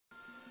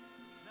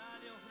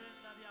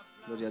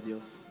Gloria a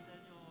Dios.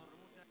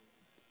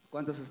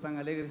 ¿Cuántos están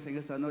alegres en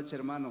esta noche,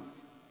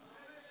 hermanos?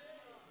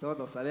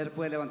 Todos. A ver,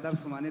 puede levantar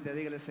su manita y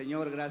dígale: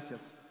 Señor,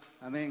 gracias.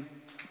 Amén.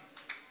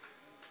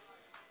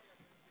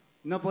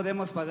 No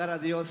podemos pagar a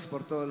Dios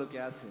por todo lo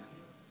que hace.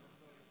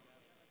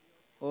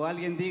 O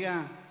alguien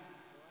diga: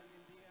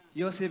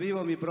 yo sí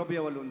vivo mi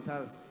propia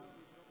voluntad.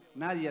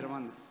 Nadie,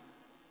 hermanos.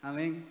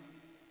 Amén.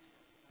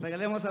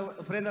 Regalemos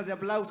ofrendas de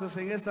aplausos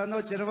en esta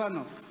noche,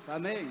 hermanos.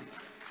 Amén.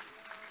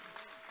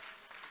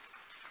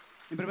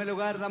 En primer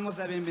lugar, damos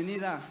la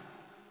bienvenida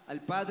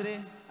al Padre,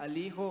 al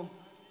Hijo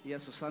y a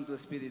su Santo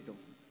Espíritu.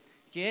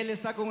 Que Él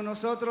está con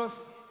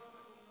nosotros,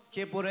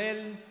 que por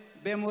Él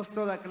vemos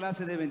toda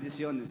clase de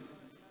bendiciones.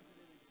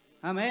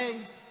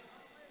 Amén.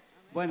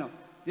 Bueno,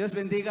 Dios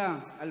bendiga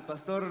al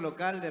pastor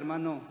local,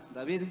 hermano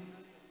David.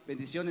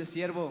 Bendiciones,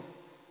 siervo.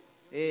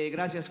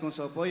 Gracias con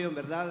su apoyo, en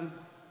verdad.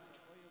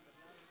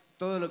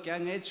 Todo lo que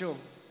han hecho,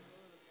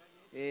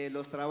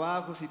 los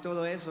trabajos y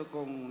todo eso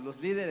con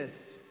los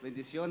líderes.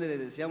 Bendiciones, les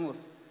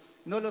deseamos.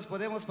 No los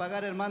podemos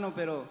pagar, hermano,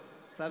 pero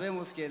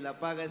sabemos que la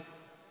paga es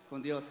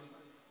con Dios.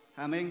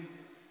 Amén.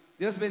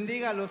 Dios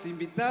bendiga a los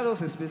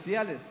invitados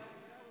especiales.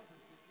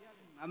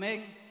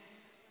 Amén.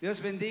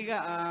 Dios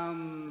bendiga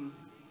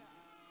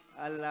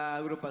a la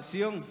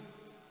agrupación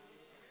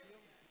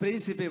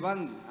Príncipe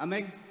Band.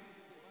 Amén.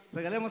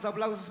 Regalemos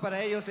aplausos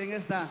para ellos en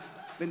esta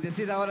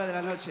bendecida hora de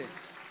la noche.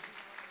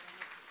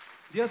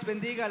 Dios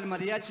bendiga al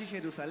Mariachi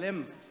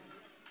Jerusalén.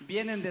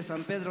 Vienen de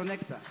San Pedro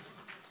Necta.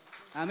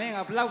 Amén.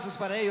 Aplausos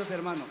para ellos,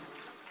 hermanos.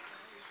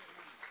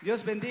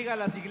 Dios bendiga a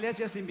las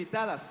iglesias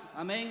invitadas.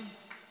 Amén.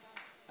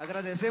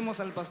 Agradecemos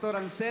al pastor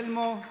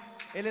Anselmo.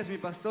 Él es mi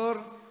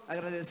pastor.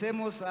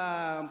 Agradecemos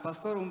al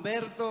pastor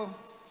Humberto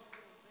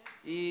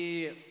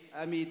y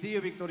a mi tío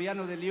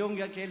Victoriano de León,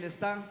 ya que él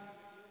está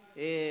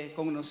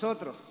con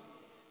nosotros.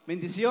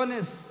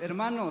 Bendiciones,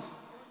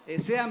 hermanos.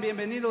 Sean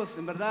bienvenidos,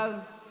 en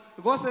verdad.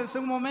 Gócense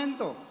un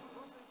momento,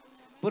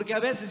 porque a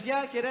veces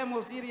ya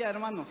queremos ir, ya,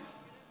 hermanos.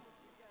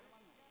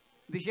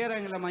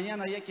 Dijeran en la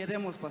mañana: ya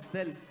queremos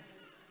pastel,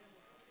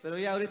 pero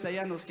ya ahorita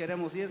ya nos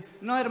queremos ir.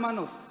 No,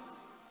 hermanos,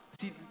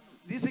 si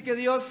dice que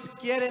Dios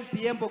quiere el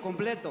tiempo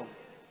completo.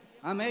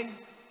 Amén.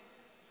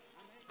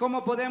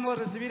 ¿Cómo podemos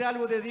recibir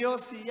algo de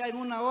Dios si ya en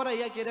una hora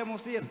ya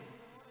queremos ir?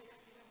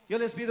 Yo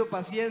les pido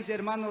paciencia,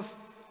 hermanos,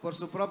 por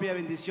su propia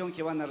bendición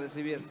que van a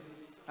recibir.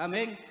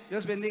 Amén.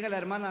 Dios bendiga a la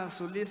hermana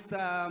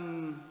solista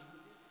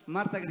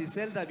Marta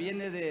Griselda,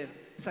 viene de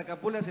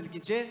Zacapulas, el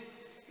Quiché.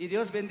 Y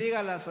Dios bendiga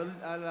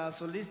a la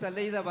solista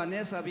Leida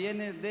Vanessa,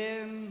 viene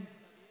de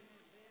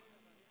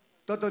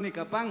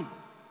Totonicapán.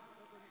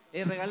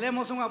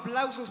 Regalemos un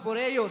aplauso por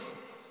ellos,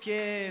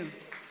 que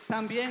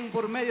también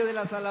por medio de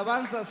las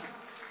alabanzas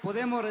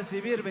podemos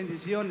recibir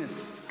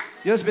bendiciones.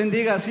 Dios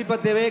bendiga a Zipa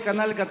TV,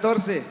 Canal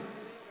 14.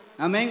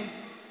 Amén.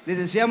 Les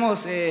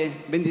deseamos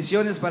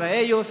bendiciones para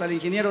ellos, al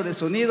ingeniero de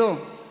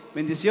sonido.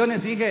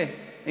 Bendiciones, Inge,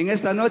 en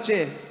esta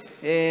noche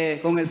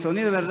con el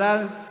sonido,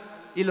 ¿verdad?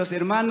 Y los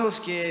hermanos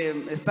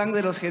que están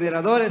de los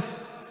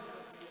generadores.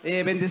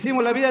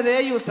 Bendecimos la vida de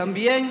ellos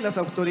también, las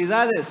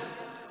autoridades.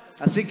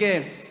 Así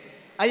que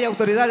hay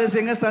autoridades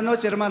en esta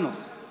noche,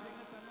 hermanos.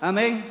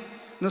 Amén.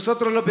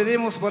 Nosotros lo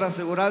pedimos por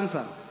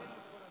aseguranza.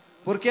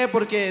 ¿Por qué?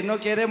 Porque no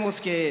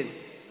queremos que,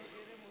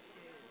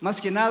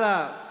 más que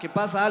nada, que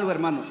pasa algo,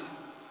 hermanos.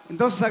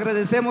 Entonces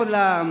agradecemos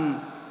la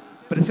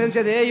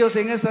presencia de ellos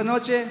en esta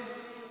noche.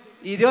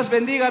 Y Dios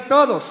bendiga a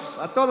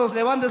todos,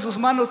 levanten sus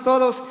manos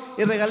todos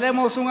y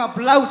regalemos un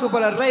aplauso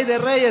para el Rey de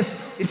Reyes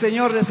y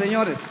Señor de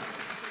Señores.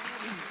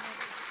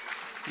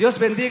 Dios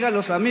bendiga a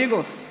los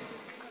amigos.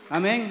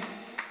 Amén.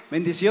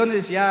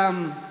 Bendiciones. Ya,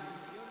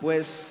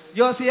 pues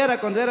yo así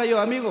era cuando era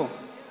yo amigo.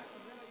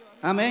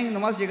 Amén.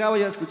 Nomás llegaba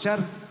yo a escuchar,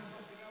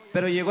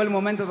 pero llegó el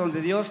momento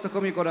donde Dios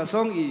tocó mi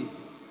corazón y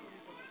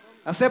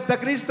acepta a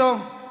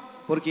Cristo,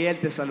 porque Él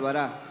te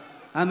salvará.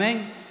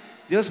 Amén.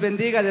 Dios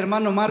bendiga al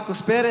hermano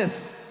Marcos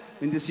Pérez.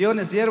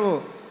 Bendiciones,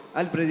 siervo.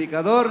 Al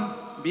predicador,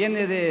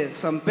 viene de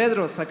San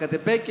Pedro,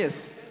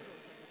 Zacatepeques.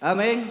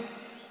 Amén.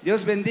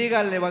 Dios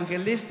bendiga al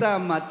evangelista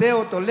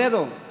Mateo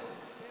Toledo.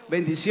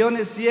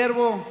 Bendiciones,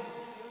 siervo.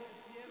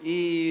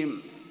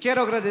 Y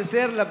quiero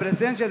agradecer la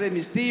presencia de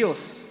mis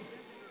tíos.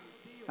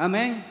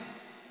 Amén.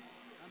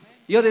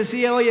 Yo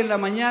decía hoy en la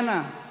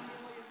mañana,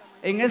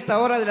 en esta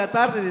hora de la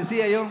tarde,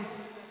 decía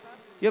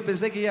yo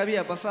pensé que ya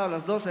había pasado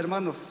las 2,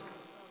 hermanos.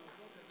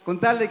 Con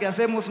tal de que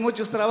hacemos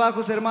muchos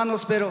trabajos,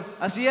 hermanos, pero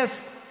así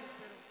es.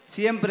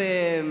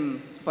 Siempre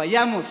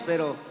fallamos,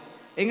 pero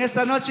en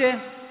esta noche,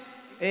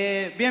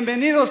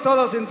 bienvenidos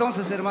todos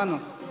entonces,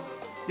 hermanos.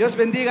 Dios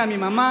bendiga a mi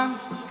mamá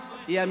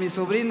y a mi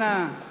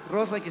sobrina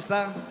Rosa, que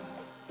está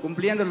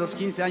cumpliendo los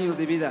 15 años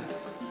de vida.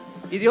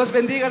 Y Dios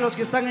bendiga a los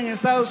que están en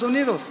Estados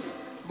Unidos.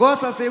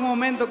 Gózase un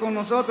momento con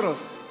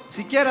nosotros,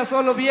 siquiera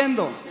solo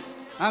viendo.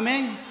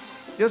 Amén.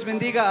 Dios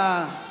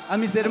bendiga a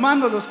mis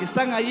hermanos, los que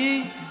están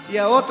allí, y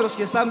a otros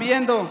que están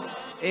viendo.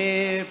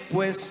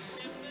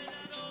 Pues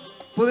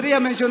podría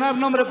mencionar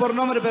nombre por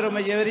nombre, pero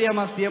me llevaría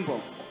más tiempo.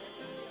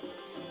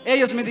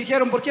 Ellos me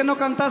dijeron: ¿por qué no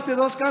cantaste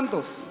 2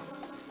 cantos?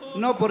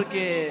 no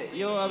porque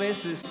yo a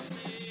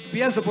veces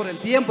pienso por el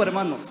tiempo,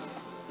 hermanos.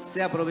 O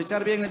sea,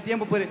 aprovechar bien el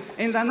tiempo. Pero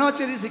en la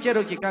noche dice,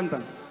 quiero que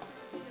cantan.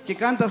 Que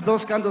cantas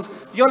 2 cantos.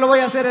 Yo lo voy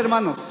a hacer,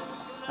 hermanos.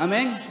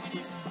 Amén.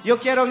 Yo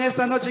quiero en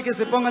esta noche que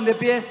se pongan de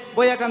pie.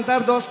 Voy a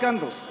cantar 2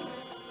 cantos.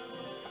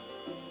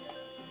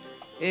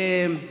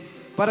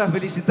 Para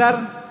felicitar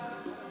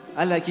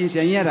a la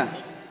quinceañera.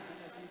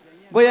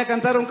 Voy a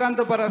cantar un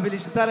canto para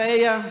felicitar a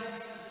ella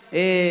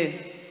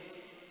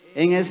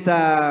en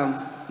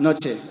esta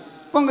noche.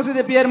 Pónganse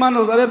de pie,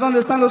 hermanos. A ver dónde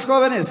están los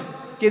jóvenes.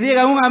 Que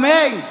digan un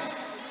amén.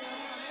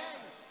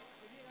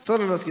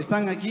 Solo los que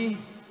están aquí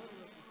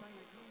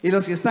y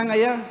los que están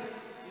allá.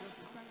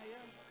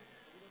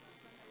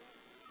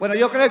 Bueno,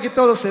 yo creo que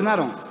todos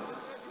cenaron.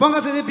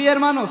 Pónganse de pie,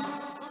 hermanos.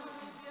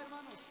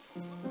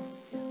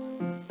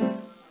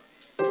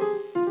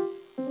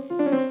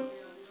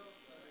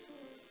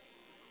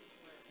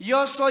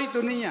 Yo soy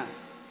tu niña.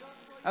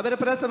 A ver,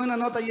 préstame una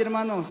nota ahí,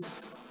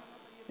 hermanos.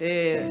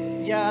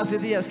 Ya hace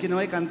días que no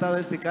he cantado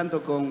este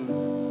canto con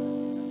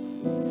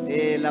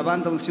la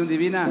banda Unción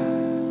Divina.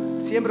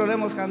 Siempre lo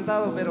hemos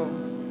cantado, pero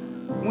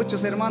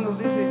muchos hermanos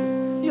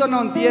dicen, yo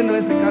no entiendo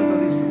este canto,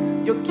 dice.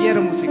 Yo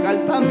quiero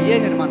musical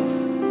también,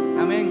 hermanos.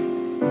 Amén.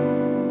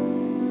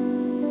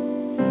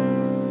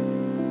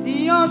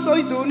 Y yo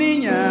soy tu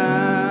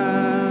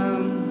niña,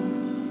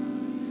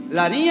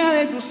 la niña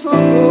de tus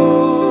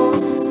ojos,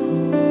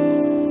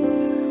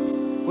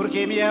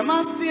 porque me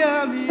amaste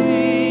a mí,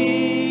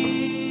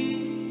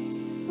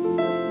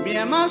 me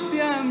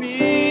amaste a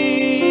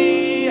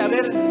mí. A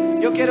ver,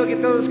 yo quiero que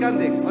todos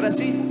canten, ahora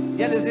sí,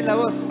 ya les di la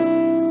voz.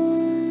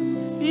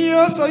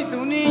 Yo soy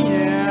tu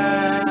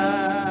niña,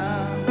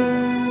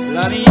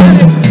 la niña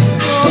de tus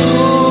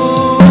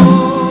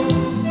ojos,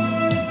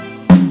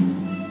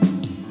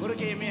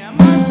 porque me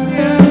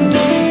amaste a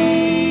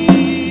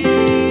mí,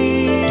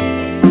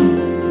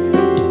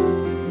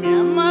 me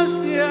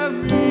amaste a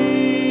mí.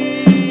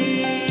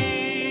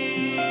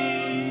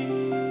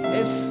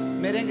 Es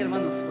merengue,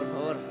 hermanos, por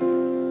favor.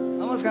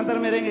 Vamos a cantar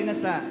merengue en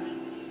esta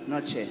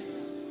noche.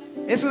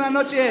 Es una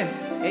noche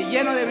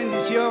llena de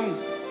bendición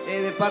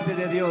de parte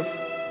de Dios.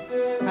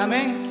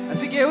 Amén.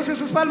 Así que usen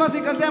sus palmas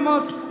y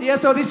cantemos. Y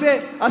esto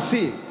dice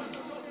así.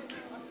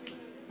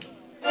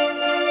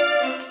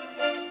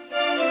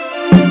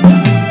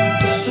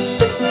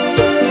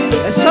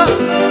 Eso.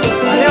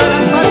 Arriba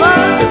las palmas.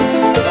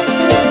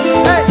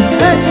 Hey,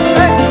 hey,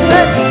 hey,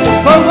 hey.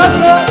 Con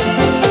gozo.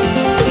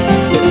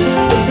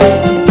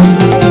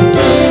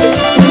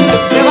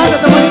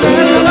 Levántate, bonita, en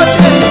esta noche.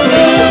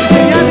 Y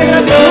señal de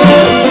gratitud.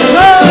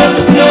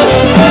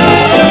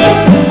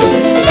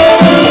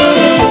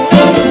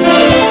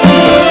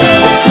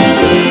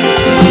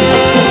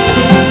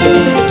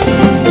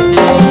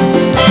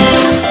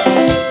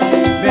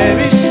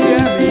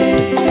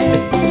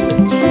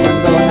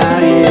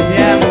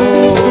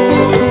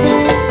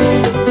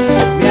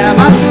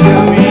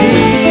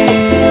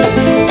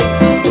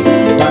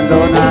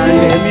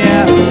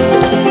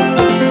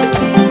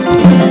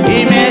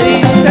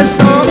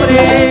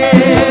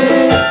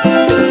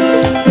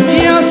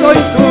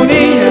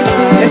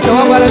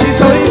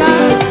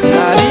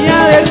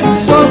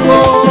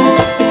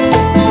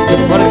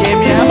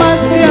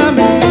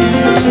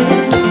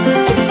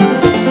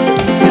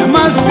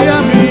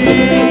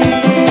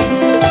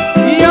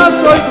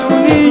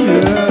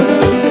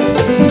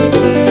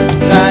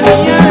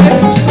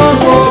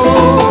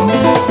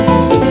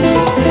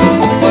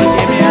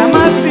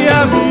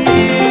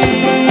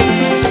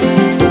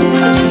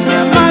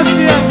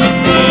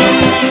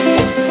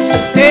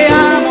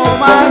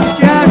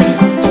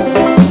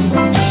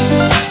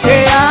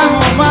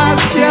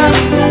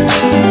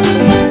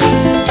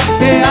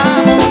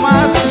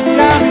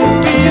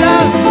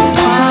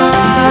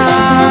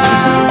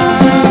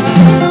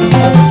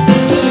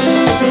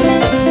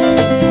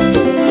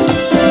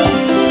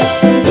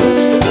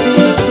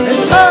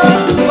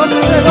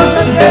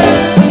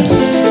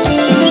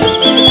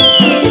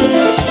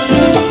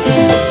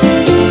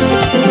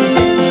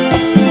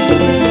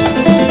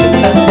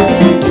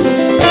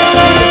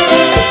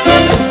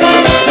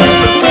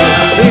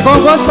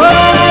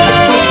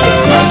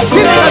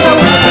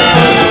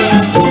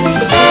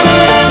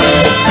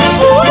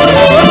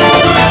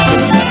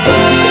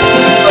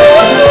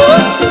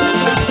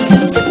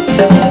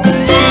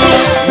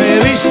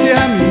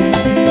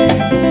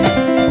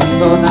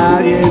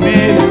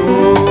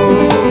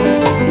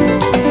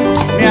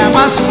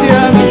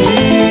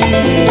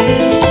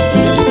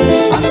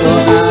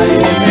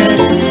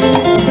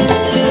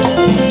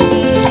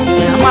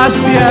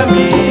 amaste a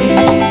mí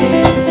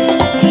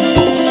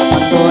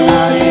cuando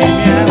nadie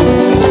me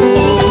amó.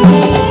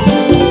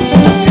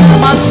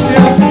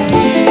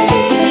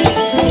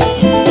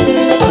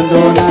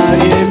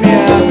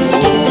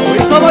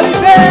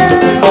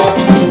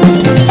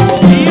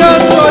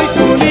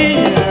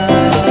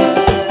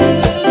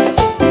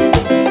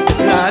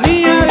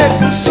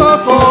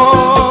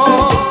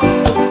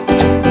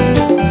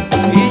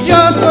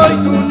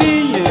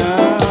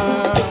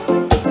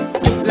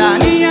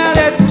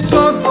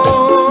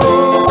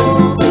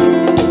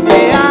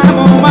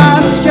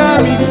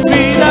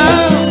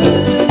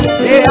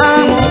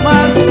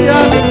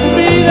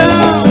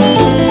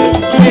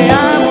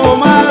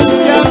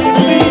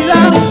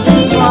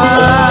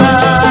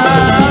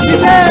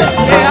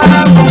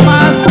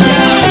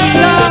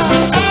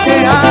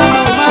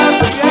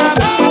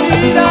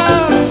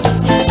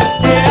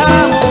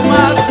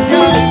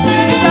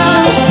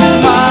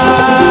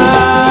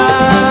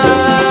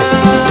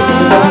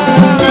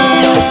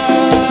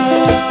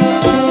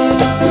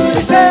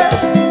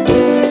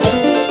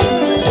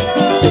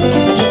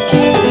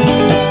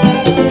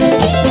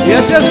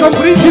 Gracias con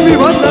Príncipe y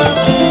banda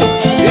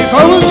y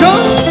conmoción.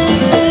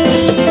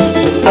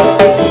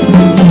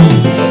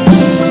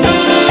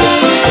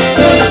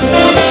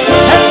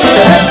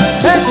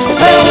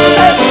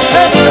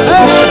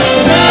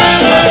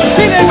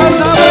 Así le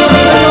cantamos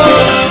al Señor.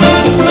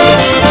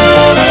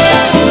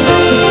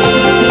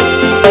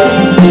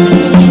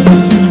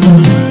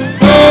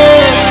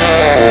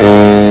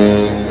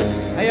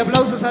 Hay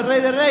aplausos al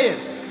Rey de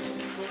Reyes.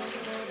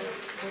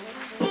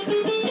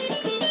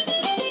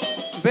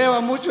 Veo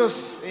a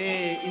muchos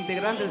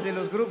integrantes de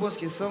los grupos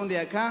que son de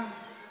acá,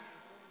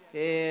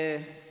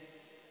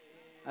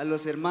 a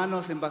los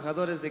hermanos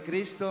embajadores de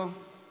Cristo,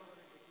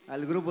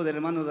 al grupo del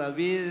hermano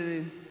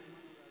David,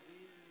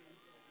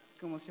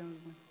 ¿cómo se llama?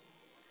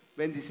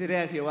 Bendiciré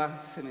a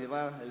Jehová, se me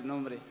va el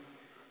nombre,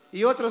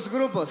 y otros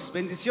grupos.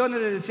 Bendiciones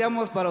les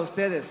deseamos para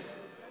ustedes.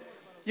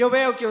 Yo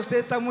veo que usted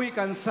está muy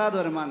cansado,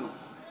 hermano.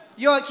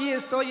 Yo aquí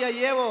estoy, ya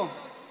llevo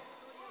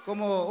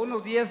como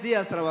unos 10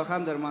 días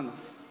trabajando,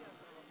 hermanos.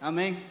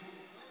 Amén.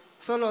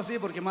 Solo así,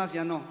 porque más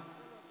ya no.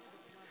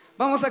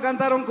 Vamos a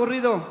cantar un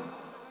corrido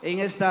en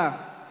esta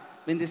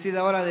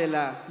bendecida hora de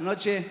la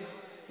noche,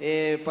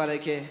 para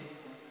que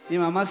mi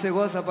mamá se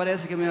goza.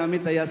 Parece que mi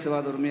mamita ya se va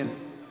a dormir.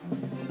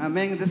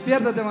 Amén.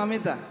 Despiértate,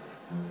 mamita.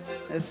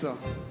 Eso.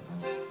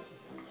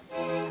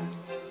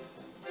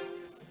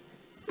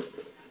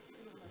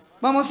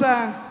 Vamos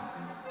a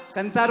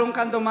cantar un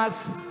canto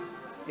más,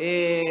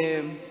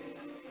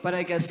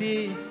 para que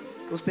así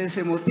usted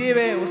se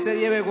motive, usted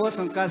lleve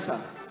gozo en casa.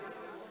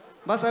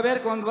 Vas a ver,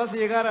 cuando vas a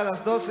llegar a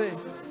las 12,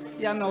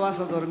 ya no vas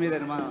a dormir,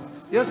 hermano.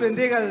 Dios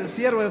bendiga al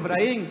siervo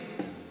Efraín.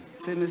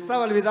 Se me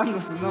estaba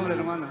olvidando su nombre,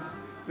 hermano.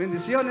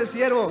 Bendiciones,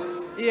 siervo.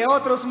 Y a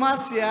otros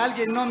más, si a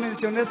alguien no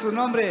mencioné su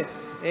nombre,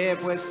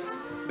 pues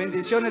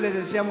bendiciones les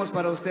deseamos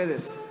para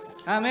ustedes.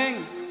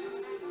 Amén.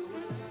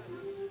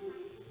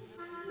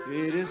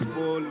 Eres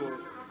polvo.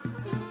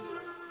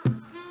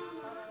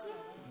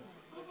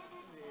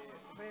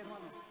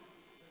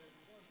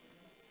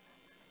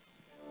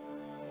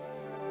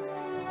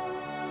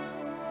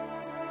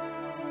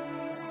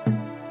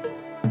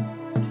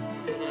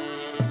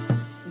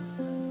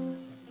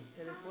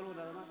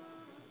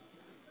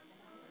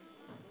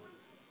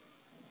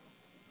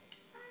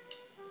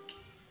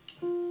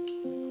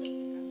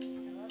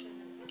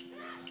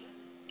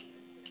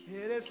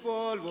 Eres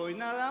polvo y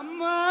nada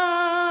más.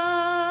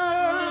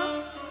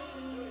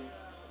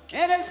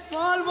 Eres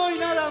polvo y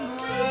nada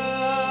más.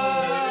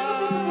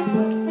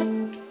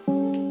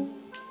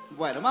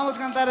 Bueno, vamos a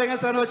cantar en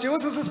esta noche.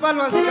 Usen sus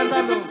palmas y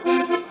cantando.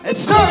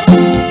 ¡Eso!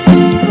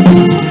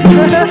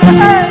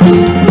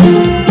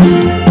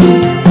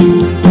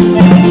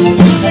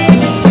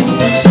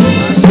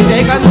 Así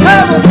te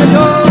cantamos,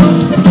 Señor.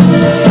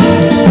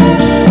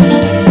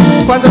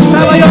 Cuando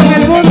estaba yo en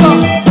el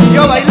mundo,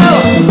 yo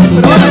bailaba,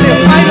 pero ahora le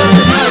bailo,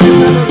 Señor.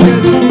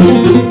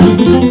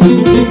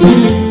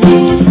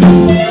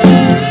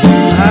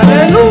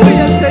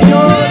 Aleluya,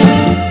 Señor.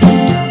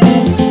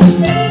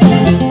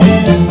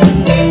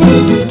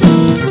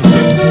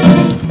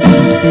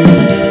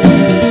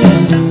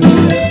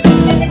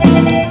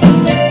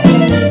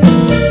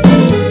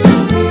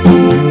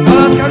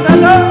 Todos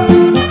cantando.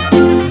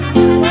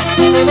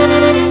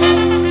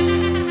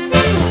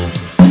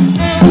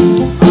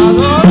 ¿A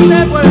dónde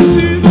puedes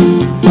ir?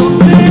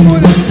 ¿Dónde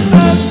puedes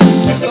estar?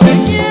 Donde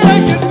quiera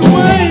que tú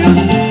vayas,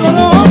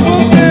 todo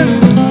poder.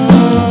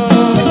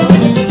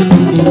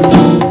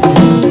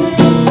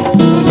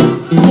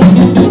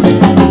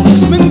 Es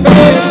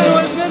mentira, no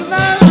es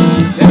verdad,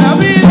 de la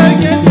vida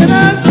que te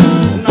das,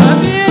 nada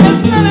tienes,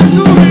 nada es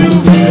tuyo,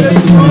 eres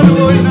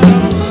polvo y nada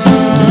más.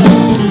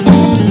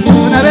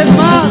 Una vez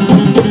más.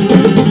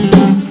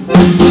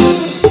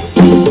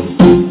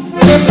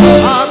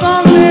 ¿A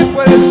dónde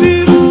puedes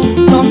ir?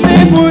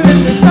 ¿Dónde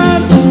puedes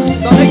estar?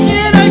 Donde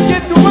quiera que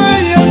tú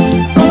vayas,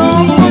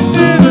 todo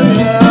te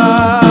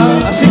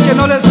verá. Así que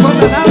no les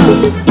falta nada.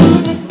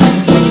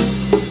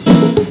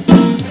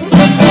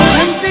 Es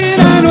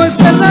mentira, no es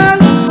verdad,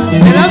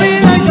 de la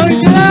vida que hoy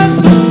te das,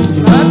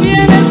 nada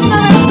tienes,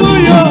 nada es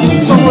tuyo,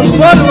 somos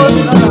polvos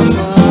nada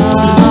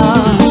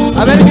más. A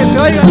ver, que se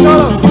oigan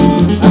todos.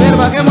 A ver,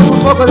 bajemos un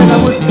poco de la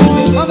música.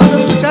 Vamos a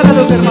escuchar a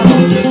los hermanos.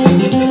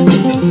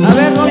 A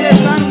ver, ¿dónde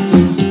están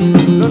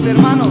los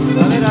hermanos?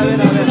 A ver, a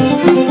ver, a ver.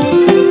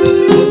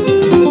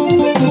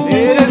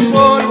 Eres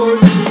polvo.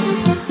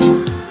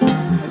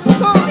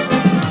 Eso.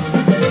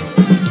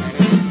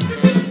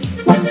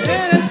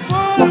 Eres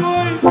polvo.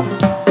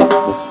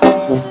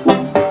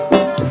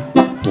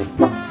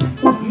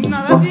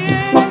 Nada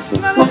tienes,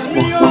 nada es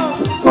mío.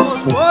 Somos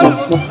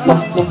polvos nada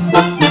más.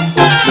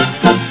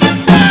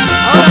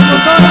 Ahora con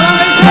toda la banda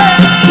dice: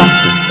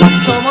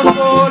 somos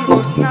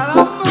polvos nada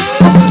más.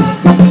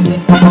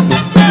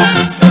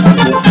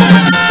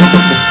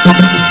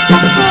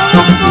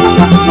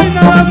 Polvo y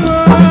nada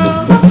más.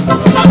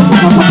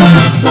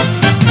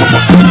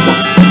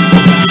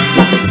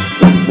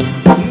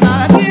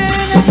 Nada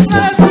tienes,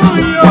 nada es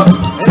tuyo,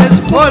 eres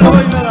polvo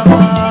y nada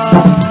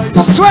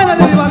más.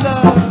 Suénale, mi banda.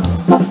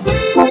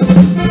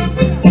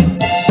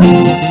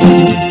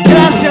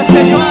 Gracias,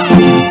 Señor.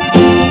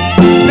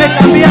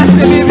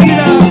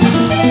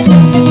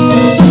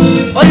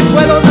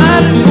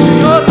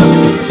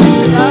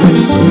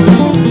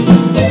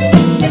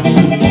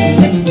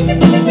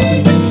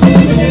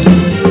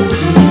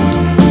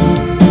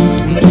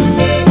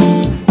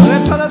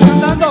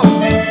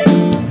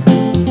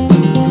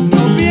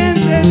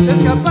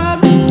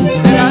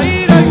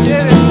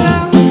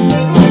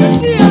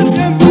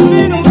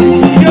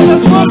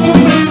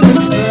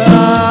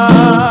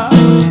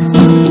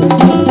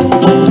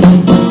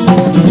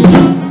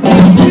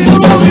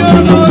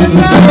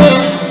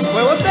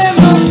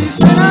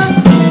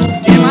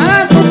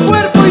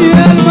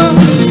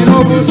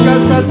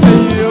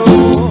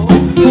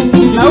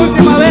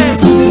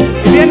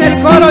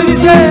 y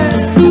dice: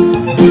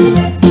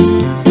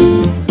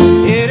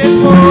 eres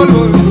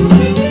polvo.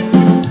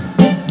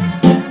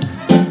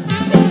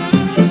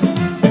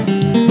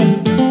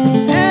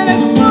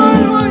 Eres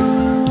polvo.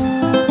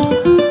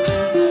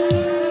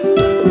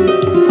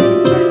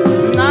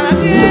 Nada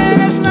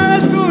tienes, nada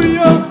es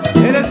tuyo.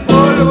 Eres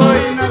polvo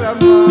y nada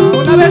más.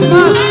 Una vez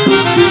más.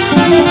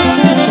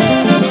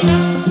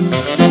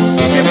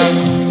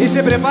 Y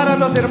se preparan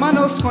los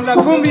hermanos con la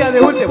cumbia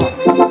de último.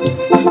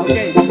 Ok,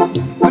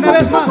 una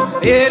vez más.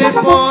 Eres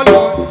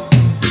polvo.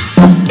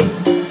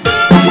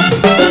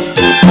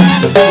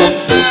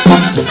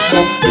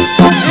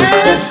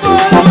 Eres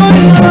polvo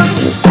y nada más.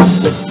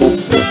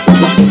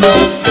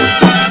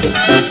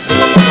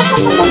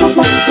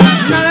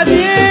 Nada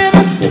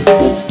tienes.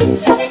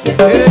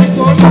 Eres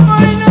polvo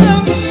y nada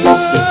más.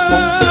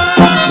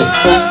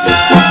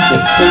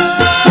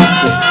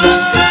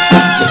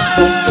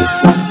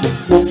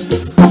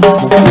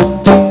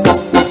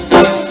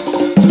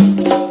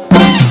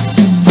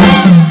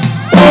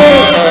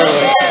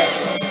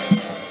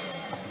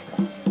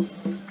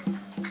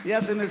 Ya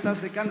se me está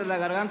secando la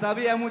garganta.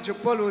 Había mucho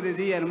polvo de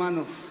día,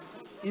 hermanos.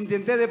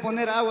 Intenté de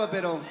poner agua,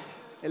 pero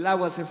el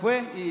agua se fue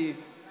y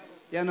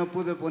ya no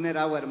pude poner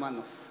agua,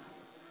 hermanos.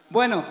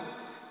 Bueno,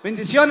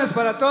 bendiciones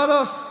para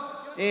todos.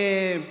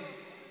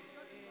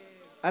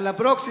 A la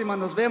próxima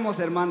nos vemos,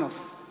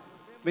 hermanos.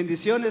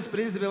 Bendiciones,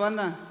 Príncipe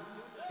Banda.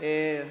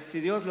 Si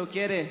Dios lo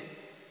quiere,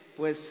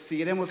 pues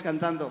seguiremos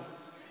cantando.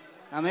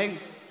 Amén.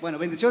 Bueno,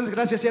 bendiciones.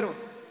 Gracias, siervo.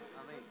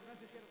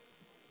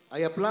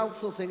 Hay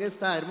aplausos en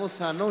esta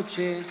hermosa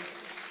noche.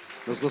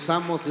 Nos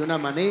gozamos de una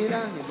manera.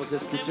 Hemos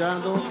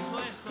escuchado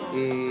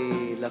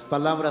las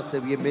palabras de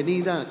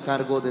bienvenida a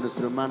cargo de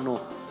nuestro hermano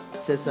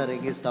César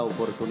en esta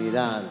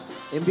oportunidad.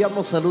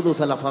 Enviamos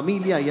saludos a la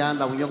familia allá en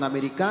la Unión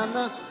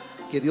Americana.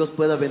 Que Dios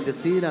pueda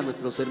bendecir a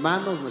nuestros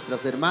hermanos,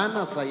 nuestras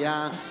hermanas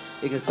allá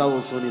en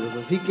Estados Unidos.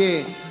 Así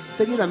que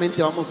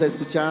seguidamente vamos a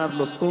escuchar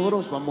los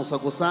coros, vamos a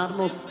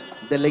gozarnos,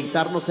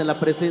 deleitarnos en la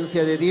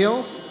presencia de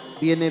Dios.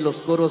 Vienen los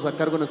coros a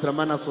cargo de nuestra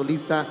hermana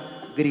solista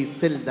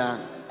Griselda.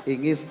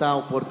 En esta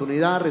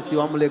oportunidad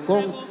recibámosle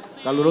con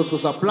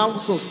calurosos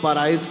aplausos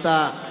para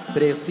esta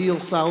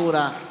preciosa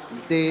hora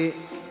de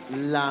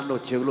la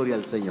noche. Gloria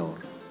al Señor.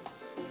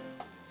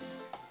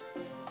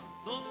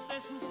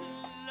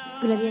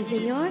 Gloria al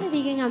Señor,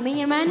 digan amén,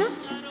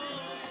 hermanos.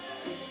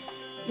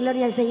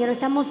 Gloria al Señor,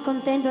 estamos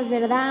contentos,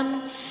 ¿verdad?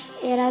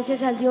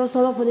 Gracias al Dios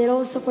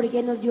Todopoderoso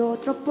porque nos dio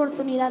otra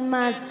oportunidad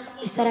más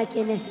de estar aquí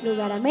en este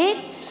lugar, amén.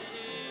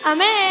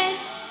 Amén.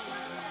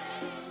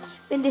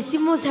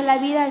 Bendecimos a la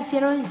vida del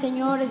siervo del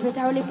Señor,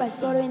 respetable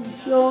pastor,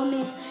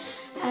 bendiciones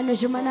a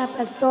nuestra hermana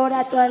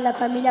pastora, a toda la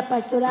familia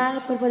pastoral,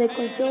 cuerpo de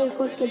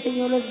consejos, que el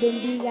Señor los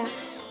bendiga.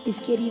 Mis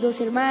queridos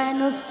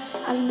hermanos,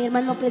 a mi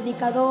hermano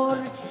predicador,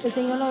 que el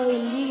Señor lo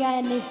bendiga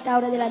en esta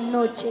hora de la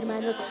noche,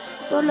 hermanos.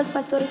 Todos los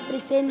pastores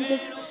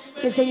presentes,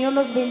 que el Señor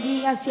los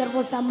bendiga.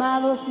 Siervos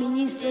amados,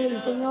 ministros del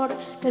Señor,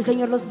 que el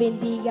Señor los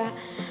bendiga.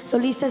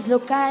 Solistas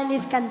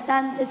locales,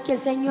 cantantes, que el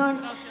Señor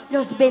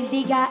los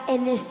bendiga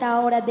en esta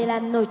hora de la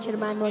noche,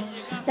 hermanos.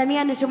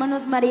 También a nuestros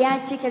hermanos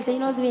mariachi, que el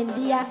Señor los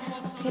bendiga.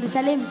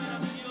 Jerusalén,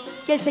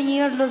 que el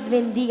Señor los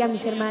bendiga,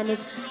 mis hermanos.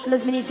 A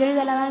los ministerios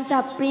de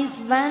alabanza, Prince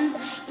Band,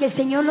 que el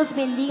Señor los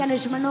bendiga. A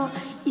nuestro hermano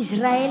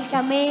Israel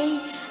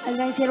Camey, al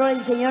gran siervo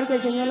del Señor, que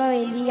el Señor lo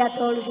bendiga a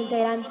todos los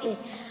integrantes.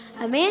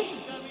 Amén.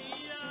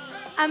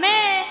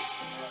 Amén.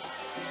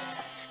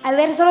 A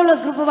ver, solo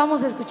los grupos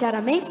vamos a escuchar,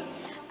 amén.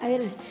 A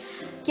ver,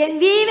 ¿quién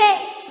vive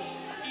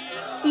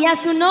y a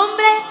su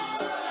nombre?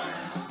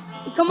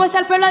 ¿Y cómo está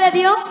el pueblo de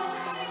Dios?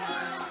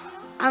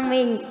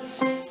 Amén.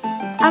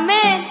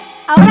 Amén.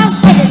 Ahora a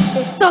ustedes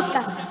les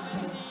toca.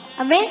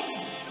 Amén.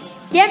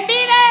 ¿Quién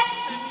vive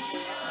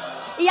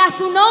y a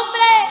su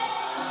nombre?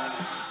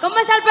 ¿Cómo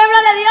está el pueblo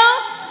de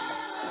Dios?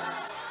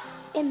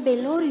 En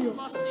velorio.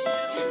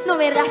 No,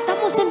 ¿verdad?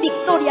 Estamos en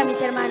victoria,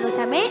 mis hermanos.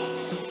 Amén.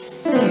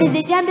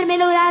 Desde ya en primer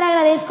lugar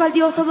agradezco al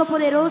Dios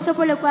Todopoderoso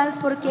por lo cual,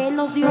 porque Él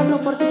nos dio la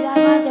oportunidad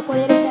más de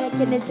poder estar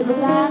aquí en este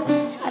lugar.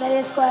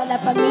 Agradezco a la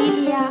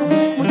familia,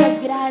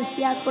 muchas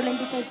gracias por la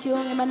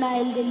invitación, hermana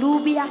El de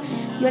Lubia,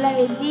 Dios la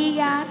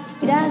bendiga.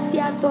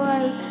 Gracias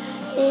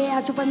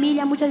a su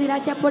familia, muchas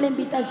gracias por la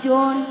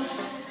invitación,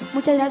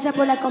 muchas gracias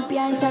por la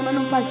confianza,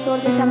 hermano pastor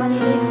de esa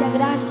iglesia,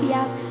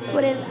 gracias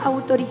por la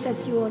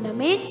autorización,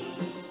 amén.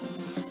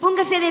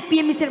 Póngase de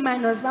pie, mis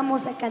hermanos,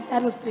 vamos a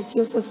cantar los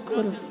preciosos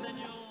coros.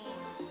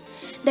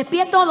 De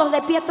pie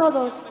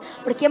todos,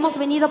 porque hemos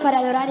venido para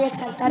adorar y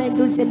exaltar el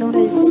dulce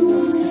nombre del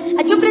Señor.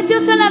 Hay un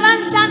precioso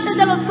alabanza antes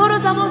de los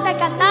coros, vamos a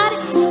cantar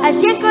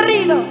así en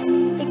corrido.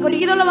 En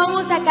corrido lo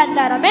vamos a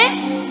cantar,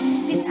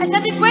 amén.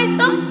 ¿Están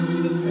dispuestos?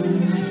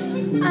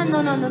 Ah,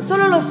 no,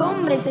 solo los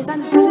hombres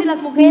están dispuestos y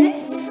las mujeres.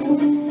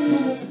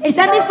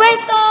 ¿Están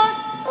dispuestos?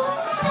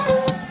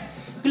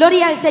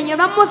 Gloria al Señor,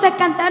 vamos a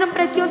cantar un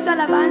precioso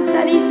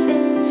alabanza, dice: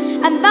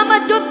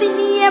 andaba yo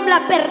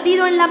tiniebla,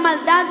 perdido en la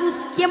maldad,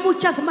 busqué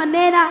muchas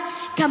maneras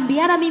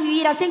cambiar a mi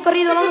vivir. Así en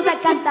corrido vamos a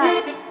cantar.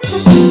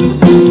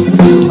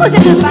 Pues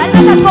esas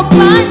palmas,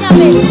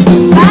 acompáñame.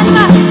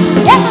 Palmas,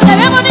 eso se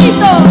ve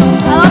bonito.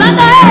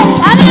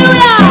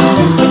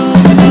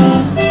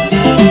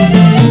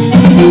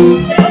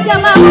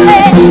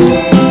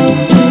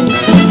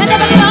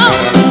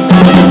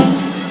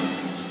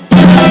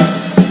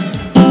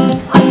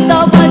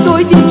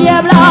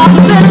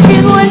 tiniebla,